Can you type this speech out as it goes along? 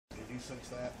sense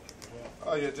that as well?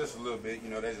 Oh yeah, just a little bit. You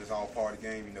know, that's just all part of the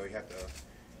game. You know, you have to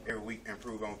every week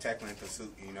improve on tackling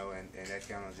pursuit. You know, and that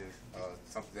kind of just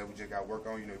something that we just got to work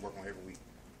on. You know, work on every week.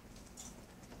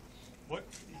 What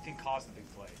do you think caused the big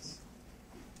plays?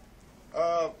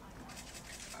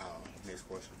 Next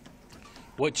question.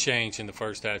 What changed in the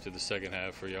first half to the second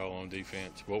half for y'all on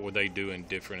defense? What were they doing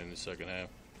different in the second half?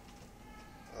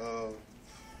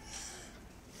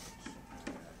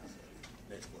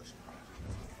 Next question.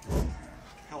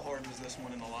 How hard was this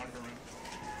one in the locker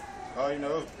room? You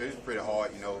know, it was pretty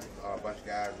hard. You know, a bunch of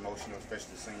guys emotional,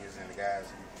 especially the seniors and the guys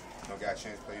who got a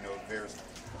chance to play. You know, very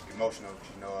emotional.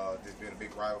 You know, this being a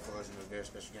big rival for us and a very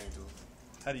special game too.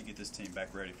 How do you get this team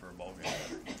back ready for a bowl game?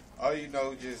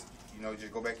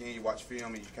 Just go back in, you watch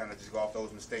film, and you kind of just go off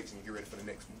those mistakes and you get ready for the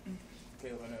next one.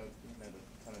 Kaleb, I know you've had a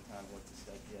ton of time with this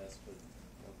stuff, yes, but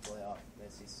playoff,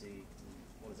 SEC,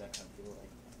 what does that kind of feel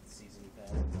like? The season you've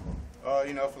had?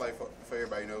 You know, for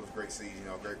everybody, you know, it was a great season, you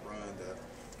know, a great run to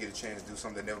get a chance to do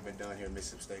something that never been done here in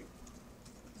Mississippi State.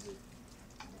 It's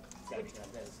got to be kind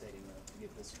of devastating to get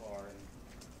this far.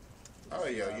 Oh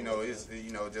yeah, you know, it's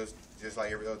just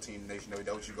like every other team in the nation. You know,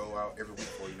 that's what you go out every week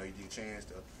for. You know, you get a chance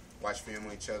to watch film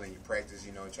with each other and you practice.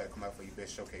 You know, and try to come out for your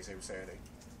best showcase every Saturday.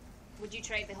 Would you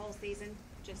trade the whole season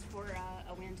just for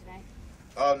a win today?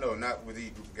 No, not with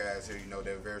these group of guys here. You know,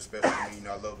 they're very special to me. You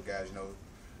know, I love the guys. You know,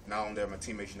 not only they're my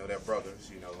teammates, you know, they're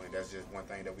brothers. You know, and that's just one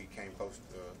thing that we came close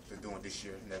to doing this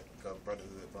year, and that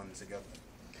brotherhood running together.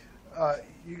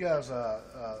 You guys,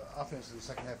 offense in the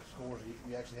second half of scores,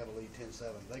 you actually have a lead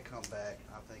 10-7. They come back,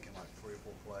 I think, in like 3 or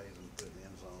 4 plays and put it in the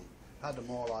end zone. How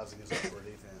demoralizing is that for a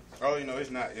defense? Oh, you know,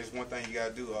 it's not. It's one thing you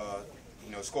got to do.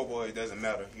 You know, scoreboard, it doesn't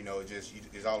matter. You know,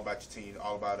 it's all about your team,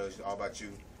 all about us, all about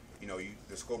you. You know,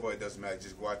 the scoreboard doesn't matter.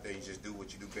 Just go out there and just do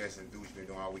what you do best and do what you've been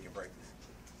doing all week in practice.